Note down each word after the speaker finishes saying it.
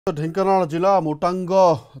ढेंकानाल जिला मोटांग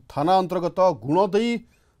थाना अंतर्गत गुणदई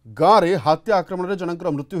गाँव में हाथी आक्रमण में जनकर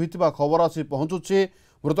मृत्यु होता खबर आसी पहुंचुछि।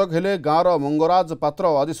 मृतक हेले गाँवर मंगराज पात्र।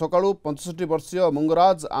 आज सका 65 वर्षीय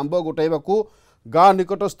मंगराज आंब गोटाइबाकू गाँ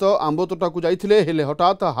निकटस्थ आंब तोटा को जाइथिले, हेले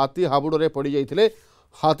हठात हाथी हाबुड़े पड़ जाइथिले।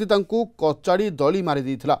 हाथी तांकू कचाड़ी दली मारी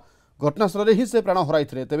देइथिला। घटनास्थल ही से प्राण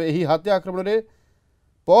हराइथिले। तेबे एही हाथी आक्रमण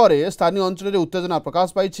पर स्थानीय अंचल उत्तेजना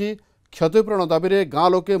प्रकाश पाई। क्षतिपूरण दाबी गाँ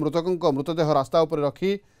लोके मृतकों मृतदेह रास्ता उपर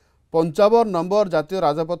रखी 55 नंबर जातीय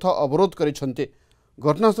राजपथ अवरोध करिसेंति।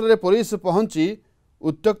 घटनास्थल पुलिस पहुंची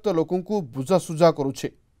उत्त्यक्त लोकंकु बुझासुझा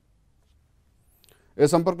करुछे। ए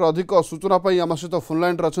संपर्क अधिक सूचना पाई आम सहित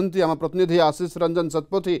फोनलाइन रचंती आम प्रतिनिधि आशीष रंजन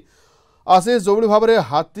सतपथी। आशीष, जो भाव में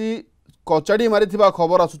हाथी कचाड़ी मारिथिबा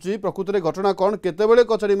खबर आसुची, प्रकृति में घटना कौन, केतेबेले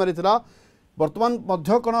कचाड़ी मारिथिला, वर्तमान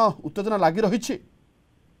मध्य कौन उत्तेजना लगी रही?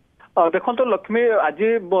 देखो तो लक्ष्मी आज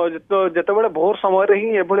जितेबाला भोर समय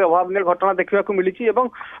ही एभली अभावन घटना देखा मिली।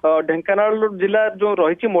 ढेंकानाल जिला जो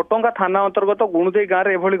रही मोटंगा थाना अंतर्गत गुणदई गाँव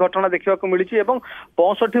में एभली घटना देखा मिली।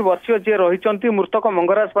 65 वर्षीय जी रही मृतक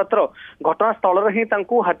मंगराज पात्र घटनास्थल ही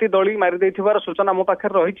हाथी दली मारी सूचना मो पाखे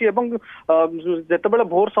रही। जितेबाला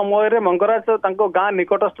भोर समय मंगराज गाँ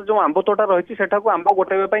निकटस्थ जो आंब तोटा रही आंब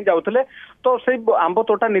गोटाइबा जाउथिले, तो से आंब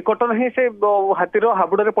तोटा निकट ही से हाथीर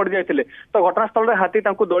हाबुड़े पड़ जाइथिले। तो घटनास्थल हाथी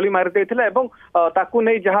दली मारी ताकू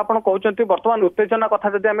नहीं जहाँ आप कहते बर्तमान उत्तेजना कथा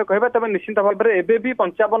जब आम कह तेज निश्चित भाव में एबे भी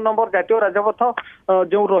 55 नंबर जातीय राजपथ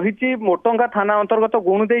जो रही मोटंगा थाना अंतर्गत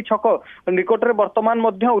गुणदई छक निकट में बर्तमान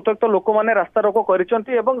उत्त्यक्त लोक मैंने रास्ता रोक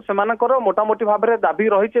कर मोटामोटी भाव में दाबी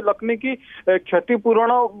रही लक्ष्मी की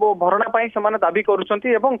क्षतिपूरण भरणा दाबी करुँच।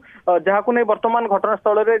 नहीं बर्तमान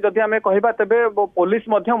घटनास्थल में जदि आम कह तेज पुलिस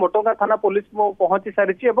मोटंगा थाना पुलिस पहुंची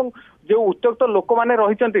सारी जो उत्त्यक्त लोक मैंने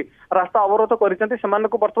रही रास्ता अवरोध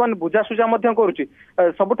कर बुझासुझा करुच्ची।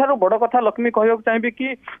 सबुठारु बड़ कथा लक्ष्मी कह चाहिए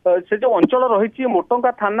कि से जो अंचल रही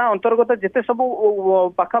मोटंगा थाना अंतर्गत जिते सब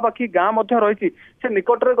पाखापाखी गाँ रही से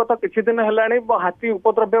निकट में गत किछि दिन है हाथी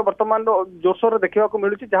उपद्रव्य बर्तमान जोरसोर देखा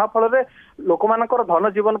मिलूँ, जहाँफल लोक मान धन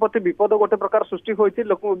जीवन प्रति विपद गोटे प्रकार सृष्टि होती।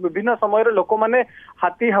 विभिन्न समय लोक मैंने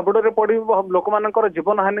हाथी हाबुड़े पड़ लोक मान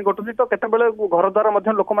जीवन हानि घटुची। तो केतेबेले घर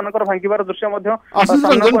द्वार लोक मान भांगिबार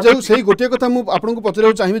दृश्य गोटे कथा आपको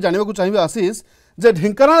पचार चाहिए जानवा चाहिए आशीष, जे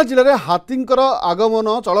ढेंकानाल जिले में हाथींकर आगमन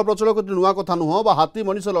चल प्रचल गोटे नुआ कथा नुह, हाथी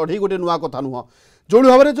मनीष लड़ई गोटे नुआ कथा नुह। जो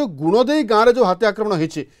भाव में जो गुणदई गाँव में जो हाथी आक्रमण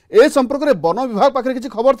होती ए संपर्क में वन विभाग पाखे किसी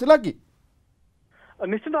खबर थिला कि?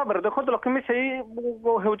 निश्चित भाव में देखो लक्ष्मी से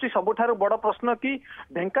हूँ सबुठारु बड़ प्रश्न कि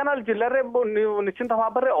ढेंकानाल जिले में निश्चित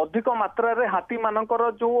भाव में अधिक मात्रा रे हाथी मानकर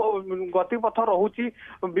जो गतिपथ रोचे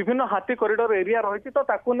विभिन्न हाथी कॉरिडोर एरिया रही। तो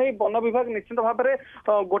ताकू नहीं वन विभाग निश्चित भाव में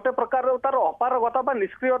गोटे प्रकार तार अपारगता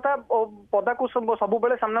निष्क्रियता पदा को सब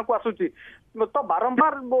सामना को आसूची। तो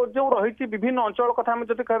बारंबार जो रही विभिन्न अंचल कथा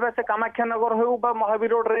जब कह से कामाख्या नगर हो महावीर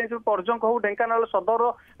रोड रेंज पर्यंक हो ढेंकानाल सदर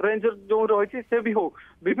रेंज जो रही से भी हो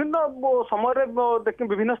विभिन्न समय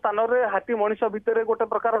विभिन्न स्थान में हाथी मनीष भितर गोटे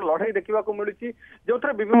प्रकार लड़ाई देखा मिली, जो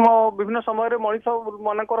विभिन्न समय मनीष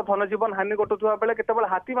मानकर धन जीवन हानि घटुवा बेले केतेबेले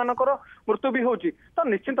हाथी मानकर मृत्यु भी होची। तो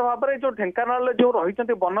निश्चित भाव में जो ढेंकानाल जो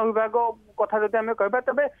रही वन विभाग कथा जब आम कह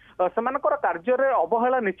तेज से कार्य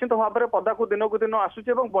अवहेला निश्चित भाव में पदा को दिन दिन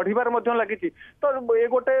आसूची बढ़िबार लगी। तो ये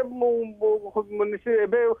गोटे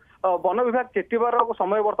वन विभाग चेतीबार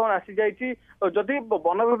समय बर्तमान आसी जाइए। जदि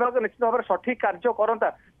वन विभाग निश्चित भाव में सठिक कार्य करता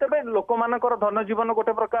तेज लोक मानकर धन जीवन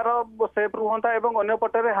गोटे प्रकार सेफ रुहंता। अन्य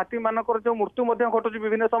पटे हाथी मानकर जो मृत्यु घटुची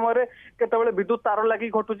विभिन्न समय केतेबेले विद्युत तार लगी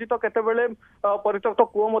घटुची, तो केतेबेले परित्यक्त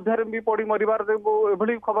कूओ मध्य भी पड़ी मरिबार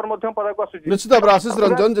एभली खबर पदा को आसुची। निश्चित भाव आशीष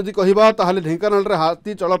रंजन जदि कहबा ताहाले ढेंकानाल रे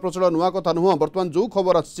हाथी चल प्रचल नुआ कथा नुह, बर्तमान जो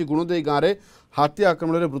खबर आसी गुणदई गाँव में हाथी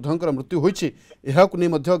आक्रमण में वृद्धंकर मृत्यु होइछि, एहाकु नै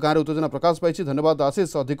मध्य गाँव में उत्तेजना प्रकाश पाई। धन्यवाद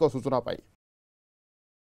आशीष अधिक सूचना पाई।